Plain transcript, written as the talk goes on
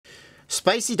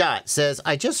Spicy Dot says,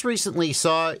 I just recently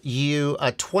saw you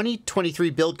a 2023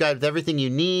 build guide with everything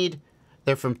you need.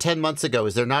 They're from 10 months ago.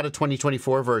 Is there not a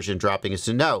 2024 version dropping as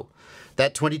soon? No.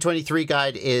 That 2023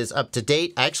 guide is up to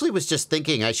date. I actually was just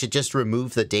thinking I should just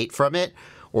remove the date from it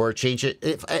or change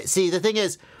it. See, the thing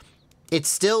is, it's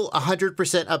still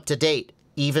 100% up to date,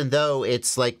 even though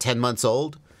it's like 10 months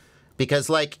old. Because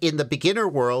like in the beginner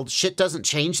world, shit doesn't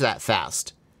change that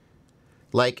fast.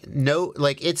 Like, no,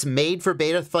 like it's made for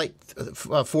Betaflight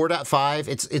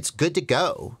 4.5. It's good to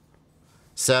go.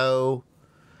 So,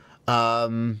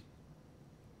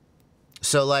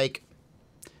 like,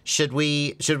 should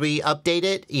we update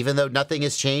it even though nothing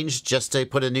has changed just to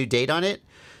put a new date on it?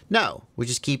 No, we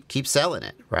just keep selling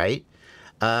it, right?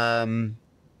 And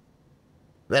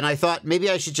I thought maybe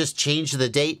I should just change the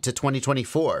date to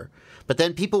 2024. But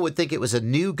then people would think it was a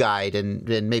new guide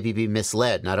and maybe be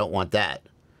misled, and I don't want that.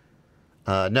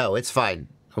 No, it's fine.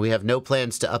 We have no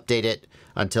plans to update it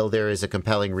until there is a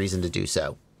compelling reason to do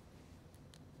so.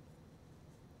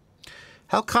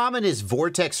 How common is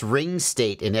Vortex ring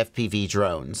state in FPV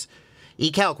drones?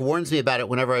 eCalc warns me about it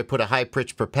whenever I put a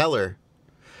high-pitch propeller.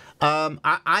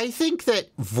 I think that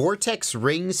Vortex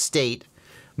ring state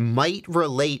might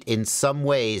relate in some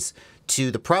ways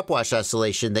to the prop wash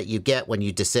oscillation that you get when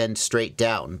you descend straight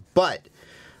down. But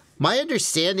my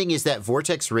understanding is that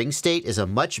Vortex ring state is a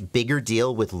much bigger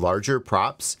deal with larger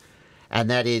props, and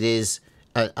that it is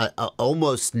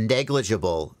almost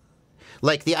negligible.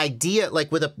 Like the idea,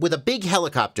 like with a big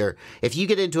helicopter, if you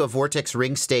get into a vortex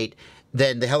ring state,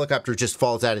 then the helicopter just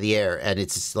falls out of the air, and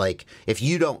it's like if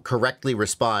you don't correctly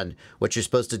respond, what you're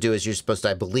supposed to do is you're supposed to,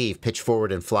 I believe, pitch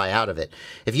forward and fly out of it.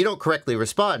 If you don't correctly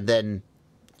respond, then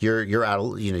you're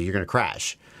out. You're going to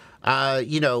crash. With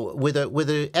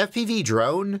a FPV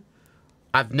drone,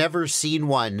 I've never seen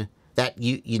one that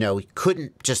you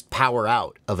couldn't just power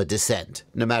out of a descent,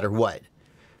 no matter what.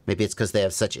 Maybe it's because they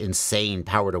have such insane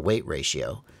power to weight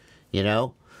ratio,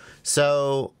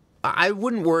 So I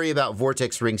wouldn't worry about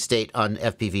vortex ring state on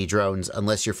FPV drones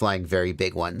unless you're flying very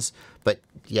big ones. But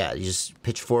yeah, you just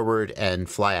pitch forward and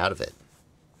fly out of it,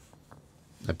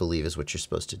 I believe is what you're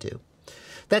supposed to do.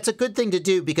 That's a good thing to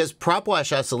do because prop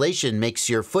wash oscillation makes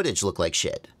your footage look like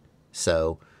shit.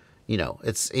 So,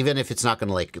 it's even if it's not going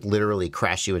to like literally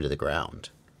crash you into the ground.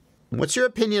 What's your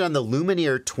opinion on the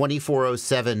Lumineer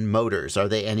 2407 motors? Are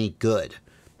they any good?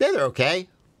 Yeah, they're okay.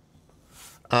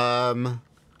 They're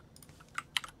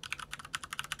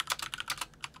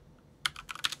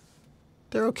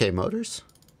okay motors.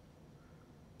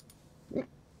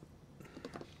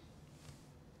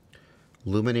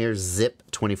 Lumineer Zip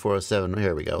 2407.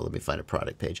 Here we go. Let me find a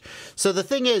product page. So the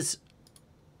thing is,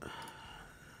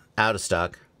 out of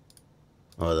stock.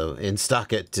 Although in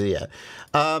stock yeah.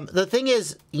 The thing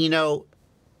is,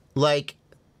 like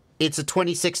it's a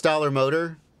 $26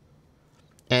 motor,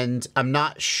 and I'm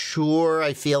not sure.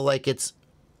 I feel like it's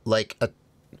like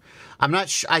I'm not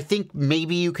sure. I think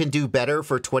maybe you can do better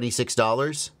for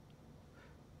 $26.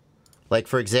 Like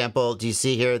for example, do you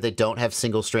see here they don't have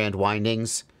single strand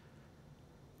windings?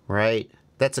 Right?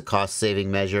 That's a cost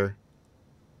saving measure.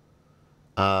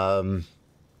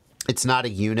 It's not a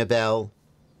Unibel.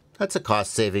 That's a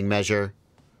cost-saving measure.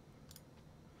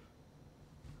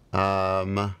 It's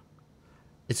not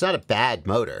a bad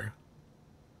motor.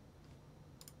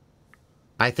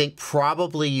 I think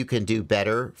probably you can do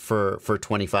better for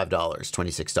 $25,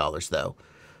 $26 though.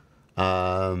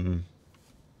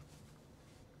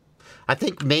 I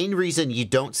think main reason you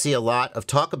don't see a lot of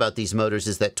talk about these motors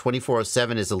is that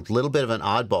 2407 is a little bit of an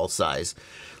oddball size.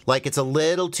 Like it's a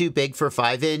little too big for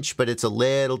 5-inch, but it's a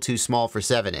little too small for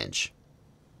 7-inch.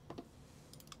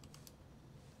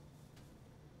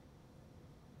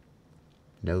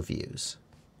 No views.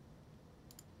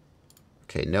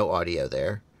 Okay, no audio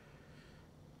there.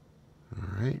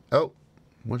 All right. Oh,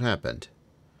 what happened?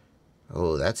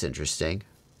 Oh, that's interesting.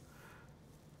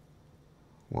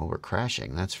 Well, we're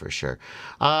crashing, that's for sure.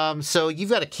 So you've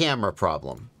got a camera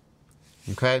problem.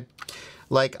 Okay?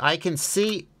 Like I can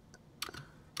see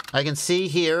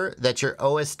here that your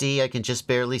OSD, I can just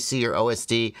barely see your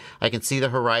OSD. I can see the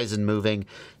horizon moving.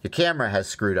 Your camera has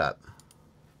screwed up.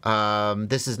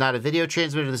 This is not a video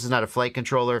transmitter. This is not a flight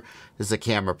controller. This is a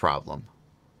camera problem.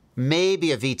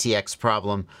 Maybe a VTX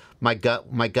problem. My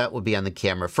gut would be on the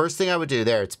camera. First thing I would do,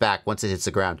 there, it's back once it hits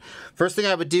the ground. First thing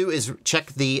I would do is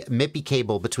check the MIPI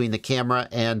cable between the camera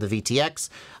and the VTX.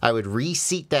 I would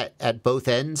reseat that at both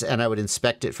ends, and I would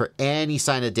inspect it for any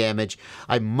sign of damage.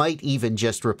 I might even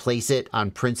just replace it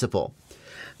on principle.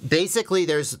 Basically,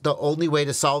 there's the only way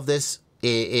to solve this.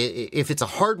 If it's a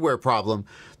hardware problem,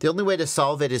 the only way to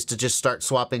solve it is to just start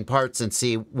swapping parts and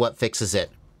see what fixes it.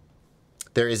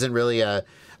 There isn't really a...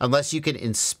 Unless you can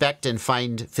inspect and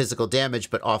find physical damage,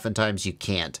 but oftentimes you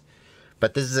can't.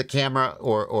 But this is a camera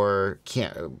or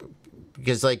can't...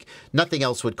 Because, like, nothing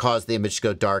else would cause the image to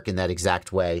go dark in that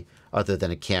exact way other than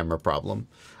a camera problem.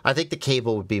 I think the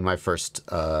cable would be my first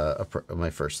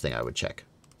thing I would check.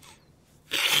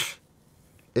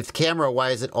 If the camera, why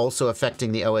is it also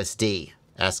affecting the OSD?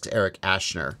 Asks Eric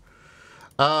Ashner.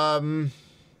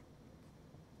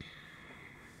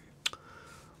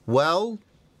 Well,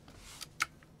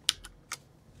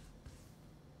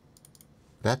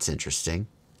 that's interesting.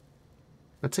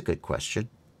 That's a good question.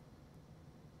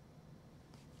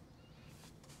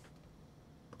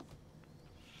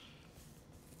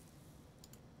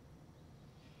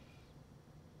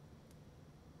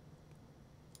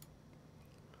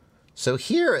 So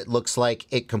here it looks like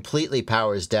it completely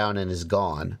powers down and is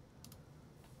gone.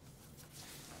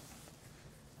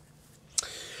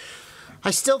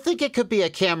 I still think it could be a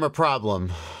camera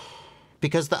problem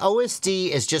because the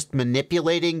OSD is just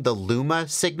manipulating the Luma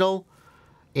signal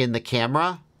in the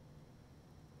camera.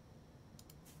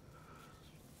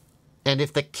 And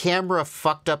if the camera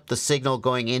fucked up the signal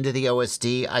going into the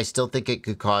OSD, I still think it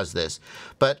could cause this.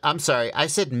 But I'm sorry, I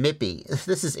said MIPI.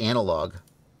 This is analog.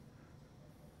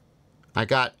 I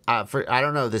got, I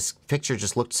don't know, this picture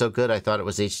just looked so good I thought it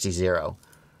was HD0.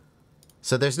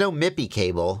 So there's no MIPI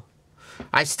cable.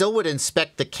 I still would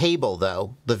inspect the cable,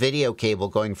 though. The video cable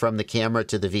going from the camera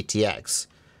to the VTX.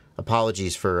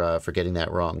 Apologies for getting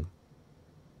that wrong.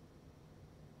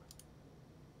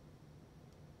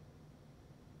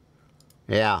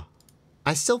 Yeah.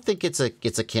 I still think it's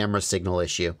a camera signal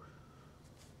issue.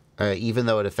 Even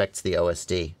though it affects the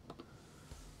OSD.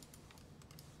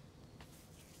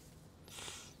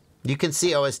 You can see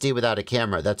OSD without a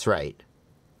camera, that's right.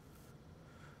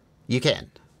 You can.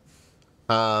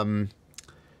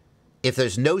 If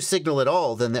there's no signal at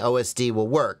all, then the OSD will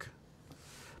work.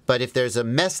 But if there's a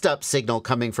messed up signal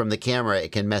coming from the camera,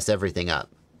 it can mess everything up.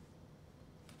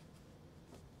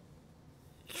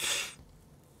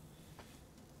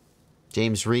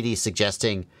 James Reedy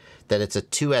suggesting that it's a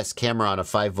 2S camera on a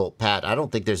 5-volt pad. I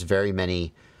don't think there's very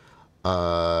many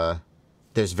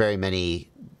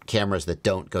cameras that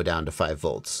don't go down to 5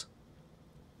 volts.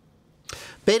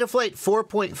 Betaflight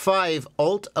 4.5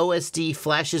 Alt OSD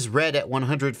flashes red at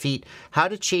 100 feet. How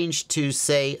to change to,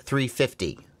 say,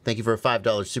 350. Thank you for a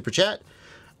 $5 super chat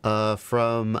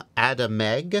from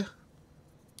Adameg.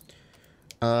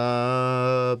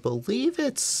 Believe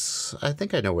it's... I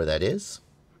think I know where that is.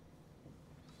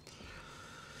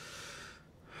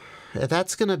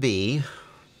 That's going to be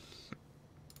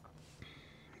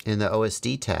in the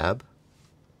OSD tab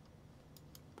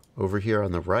over here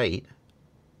on the right.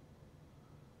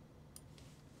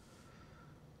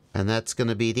 And that's going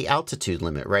to be the altitude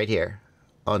limit right here.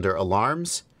 Under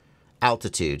alarms,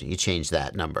 altitude, you change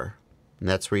that number. And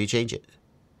that's where you change it.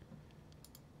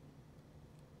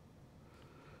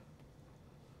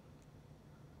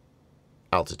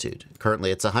 Altitude.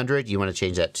 Currently it's 100. You want to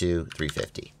change that to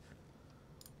 350.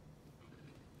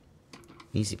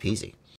 Easy peasy.